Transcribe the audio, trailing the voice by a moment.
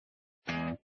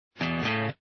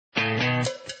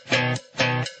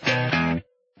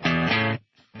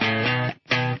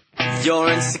You're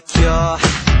insecure,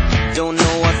 don't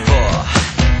know what for.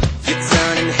 You're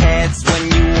turning heads when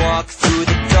you walk through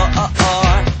the door.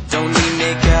 Don't need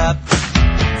makeup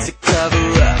to cover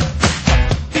up.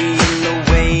 Being the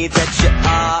way that you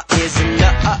are is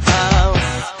enough.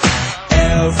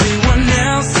 Everyone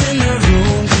else in the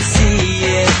room can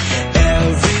see it.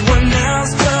 Everyone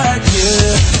else but you.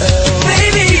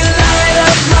 Baby, you light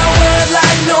up my world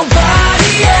like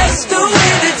nobody else. The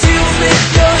way that you flip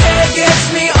your hair gets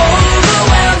me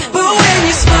overwhelmed. But when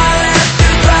you smile at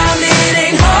the ground, it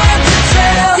ain't hard to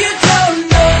tell. You don't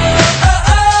know,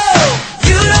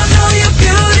 you don't know you're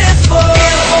beautiful.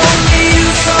 If only you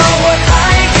saw what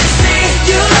I can see,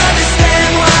 you'll understand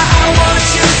why I want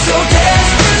you so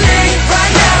desperately.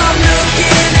 Right now I'm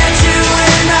looking at you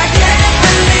and I can't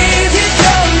believe you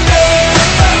don't know,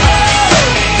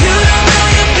 you don't know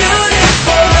you're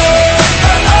beautiful.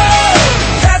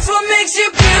 That's what makes you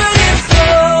beautiful.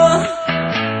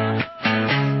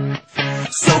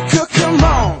 So come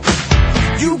on,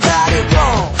 you got it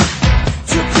wrong.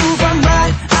 To prove I'm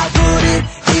right, I put it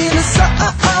in a song.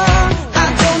 I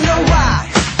don't know why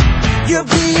you're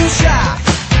being shy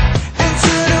and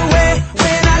turn away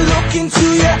when I look into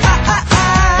your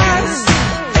eyes.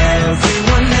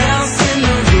 Everyone else in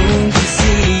the room can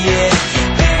see it.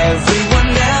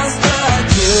 Everyone else but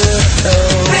you.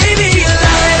 Baby, you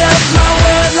light up my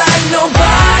world like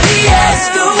nobody else.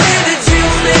 The way that you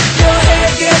flip your hair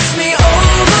gets me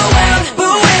overwhelmed.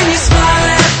 But when you smile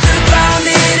at the ground,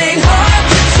 it ain't hard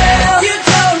to tell. You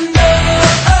don't know,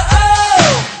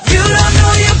 you don't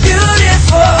know you're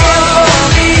beautiful. If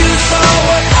only you saw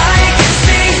what I can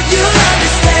see, you'll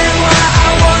understand why I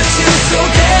want you so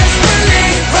desperately.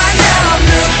 Right now I'm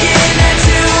looking at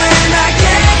you and I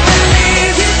can't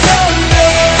believe you don't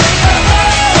know,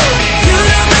 you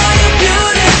don't know you're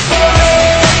beautiful.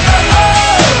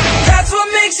 That's what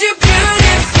makes you beautiful.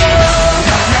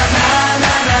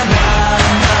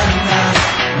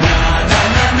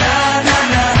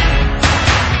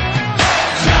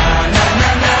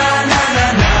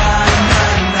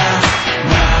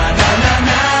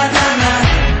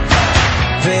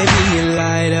 Baby, you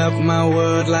light up my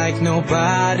world like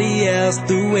nobody else.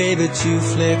 The way that you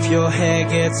flip your hair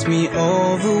gets me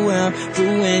overwhelmed. But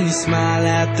when you smile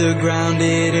at the ground,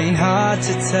 it ain't hard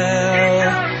to tell.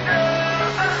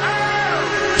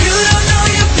 You don't know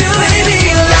you're beautiful. Baby,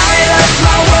 you light up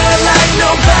my world like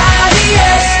nobody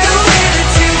else. The way that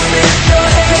you flip your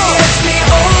hair gets me